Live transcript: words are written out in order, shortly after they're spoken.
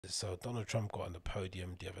So Donald Trump got on the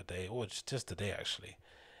podium the other day, or just today actually,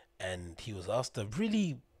 and he was asked a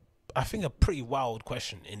really, I think, a pretty wild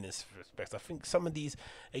question in this respect. I think some of these,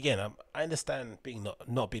 again, I understand being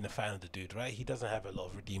not being a fan of the dude, right? He doesn't have a lot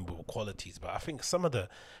of redeemable qualities, but I think some of the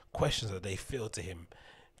questions that they field to him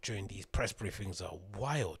during these press briefings are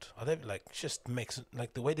wild. I don't like just makes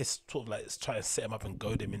like the way they sort of like try to set him up and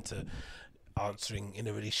goad him into answering in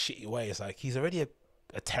a really shitty way. It's like he's already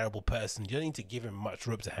a terrible person. You don't need to give him much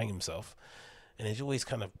rope to hang himself. And he's always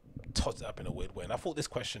kind of tots it up in a weird way. And I thought this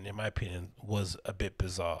question, in my opinion, was a bit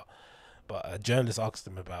bizarre. But a journalist asked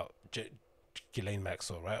him about Ghislaine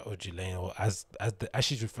Maxwell, right, or Ghislaine, or as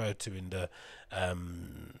she's referred to in the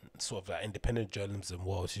sort of like independent journalism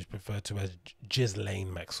world, she's referred to as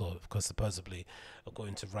Ghislaine Maxwell because supposedly,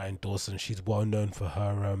 according to Ryan Dawson, she's well known for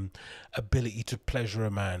her ability to pleasure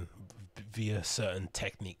a man via certain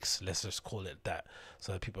techniques. Let's just call it that.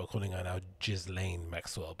 So people are calling her now Ghislaine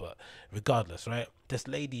Maxwell. But regardless, right? This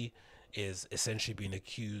lady is essentially being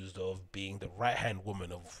accused of being the right hand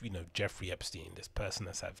woman of Jeffrey Epstein, this person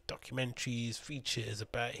that's had documentaries, features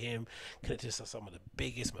about him, connected to some of the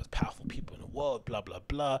biggest, most powerful people in the world, blah blah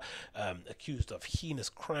blah, accused of heinous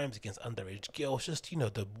crimes against underage girls, just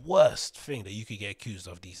the worst thing that you could get accused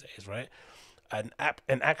of these days, right? An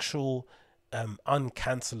actual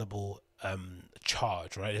uncancelable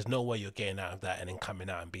charge, right? There's no way you're getting out of that and then coming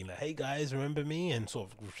out and being like, hey guys, remember me, and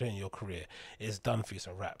sort of returning your career. It's done for you. It's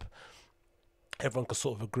a wrap. Everyone could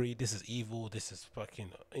sort of agree this is evil, this is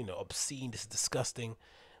fucking obscene, this is disgusting.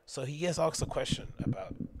 So he gets asked a question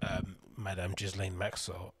about Madame Ghislaine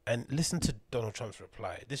Maxwell, and listen to Donald Trump's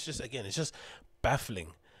reply. This just, again, it's just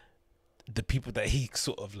baffling, the people that he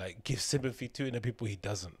sort of like gives sympathy to and the people he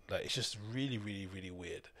doesn't. Like, it's just really, really, really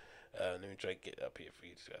weird. Let me try to get it up here for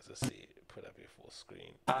you guys to see. Put up here full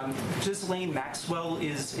screen. Ghislaine Maxwell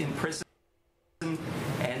is in prison,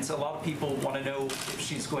 and a lot of people want to know if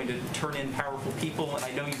she's going to turn in powerful people. And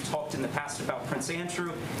I know you've talked in the past about Prince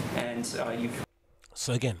Andrew, and you've...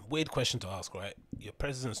 So again, weird question to ask, right? Your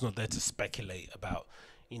president's not there to speculate about,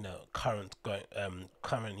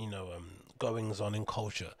 goings on in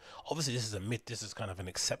culture. Obviously, this is a myth. This is kind of an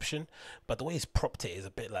exception. But the way he's propped it is a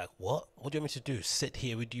bit like, what? What do you want me to do? Sit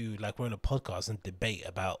here with you like we're in a podcast and debate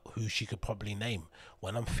about who she could probably name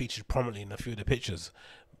when I'm featured prominently in a few of the pictures?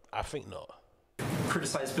 I think not.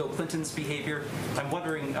 Criticize Bill Clinton's behavior. I'm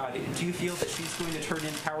wondering, do you feel that she's going to turn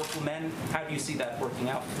in powerful men? How do you see that working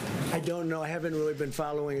out? I don't know. I haven't really been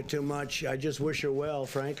following it too much. I just wish her well,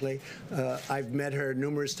 frankly. I've met her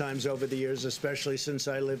numerous times over the years, especially since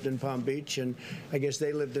I lived in Palm Beach, and I guess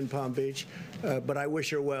they lived in Palm Beach. But I wish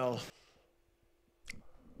her well.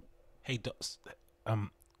 Hey,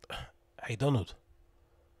 hey Donald,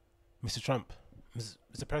 Mr. Trump,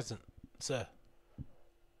 Mr. President, sir.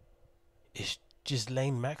 It's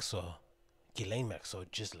Ghislaine Maxwell. Ghislaine Maxwell.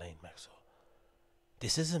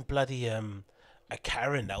 This isn't bloody a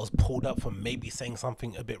Karen that was pulled up for maybe saying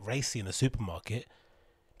something a bit racy in a supermarket.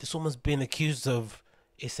 This woman's been accused of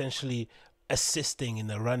essentially assisting in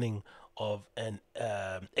the running of an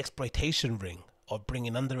exploitation ring, of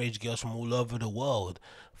bringing underage girls from all over the world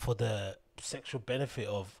for the sexual benefit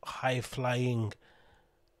of high-flying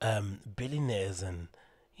billionaires and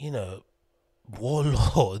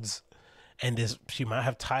warlords. And she might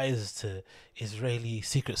have ties to Israeli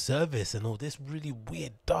Secret Service and all this really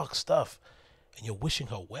weird, dark stuff. And you're wishing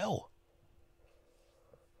her well.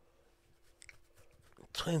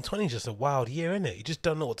 2020 is just a wild year, isn't it? You just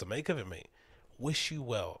don't know what to make of it, mate. Wish you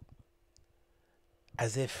well.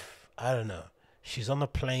 As if, I don't know, she's on a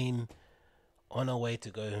plane on her way to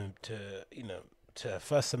go to her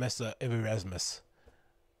first semester of Erasmus.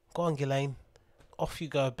 Go on, Ghislaine. Off you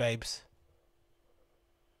go, babes.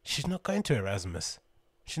 She's not going to Erasmus.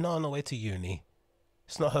 She's not on her way to uni.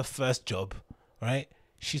 It's not her first job, right?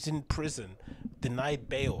 She's in prison, denied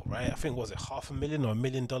bail, right? I think, was it $500,000 or $1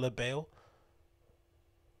 million bail?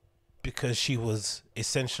 Because she was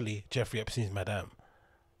essentially Jeffrey Epstein's madame,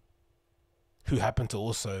 who happened to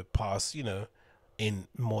also pass, in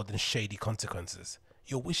more than shady consequences.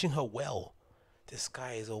 You're wishing her well. This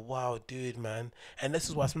guy is a wild dude, man. And this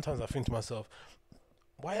is why sometimes I think to myself,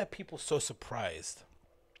 why are people so surprised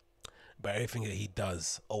by everything that he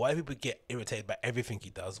does, or why people get irritated by everything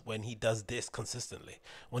he does when he does this consistently,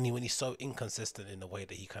 when he's so inconsistent in the way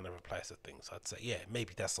that he kind of replies to things? I'd say, yeah,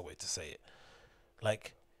 maybe that's the way to say it.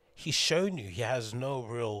 Like, he's shown you he has no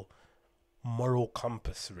real moral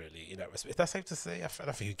compass, really, in that respect. Is that safe to say? I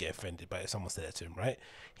don't think you'd get offended by if someone said that to him, right?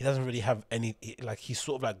 He doesn't really have any, like, he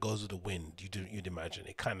sort of like goes with the wind. You'd imagine.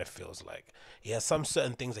 It kind of feels like he has some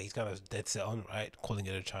certain things that he's kind of dead set on, right? Calling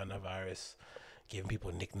it a China virus, giving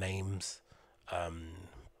people nicknames,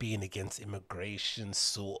 being against immigration,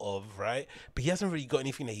 sort of, right? But he hasn't really got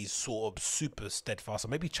anything that he's sort of super steadfast on.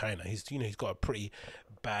 Maybe China. He's he's got a pretty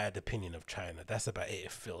bad opinion of China. That's about it.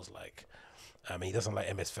 It feels like. I mean, he doesn't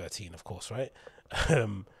like MS-13, of course, right?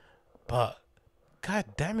 But God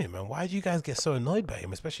damn it, man! Why do you guys get so annoyed by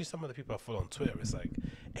him? Especially some of the people I follow on Twitter. It's like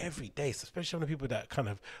every day, especially some of the people that kind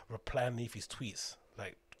of reply underneath his tweets,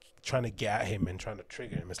 like trying to get at him and trying to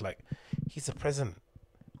trigger him. It's like he's the president.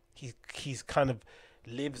 He's kind of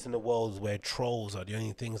lives in a world where trolls are the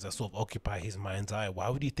only things that sort of occupy his mind's eye. Why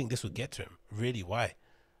would you think this would get to him? Really, why?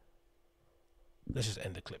 Let's just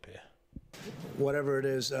end the clip here. Whatever it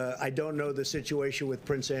is, I don't know the situation with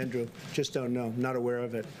Prince Andrew. Just don't know. Not aware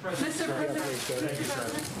of it. Mr.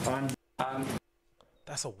 President.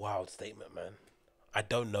 That's a wild statement, man. I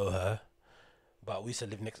don't know her, but we used to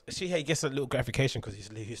live next. See, he gets a little gratification because he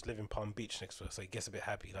used to live in Palm Beach next to her, so he gets a bit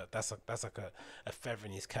happy. Like that's like a feather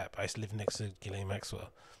in his cap. I used to live next to Ghislaine Maxwell.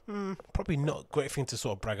 Probably not a great thing to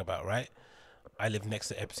sort of brag about, right? I live next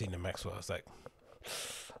to Epstein and Maxwell. It's like,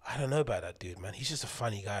 I don't know about that dude, man. He's just a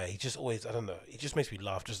funny guy. He just always, I don't know. He just makes me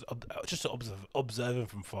laugh. Just to observe him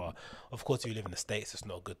from far. Of course, if you live in the States, it's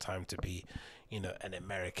not a good time to be, an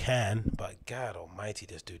American. But God Almighty,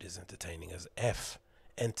 this dude is entertaining as F.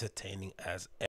 Entertaining as F.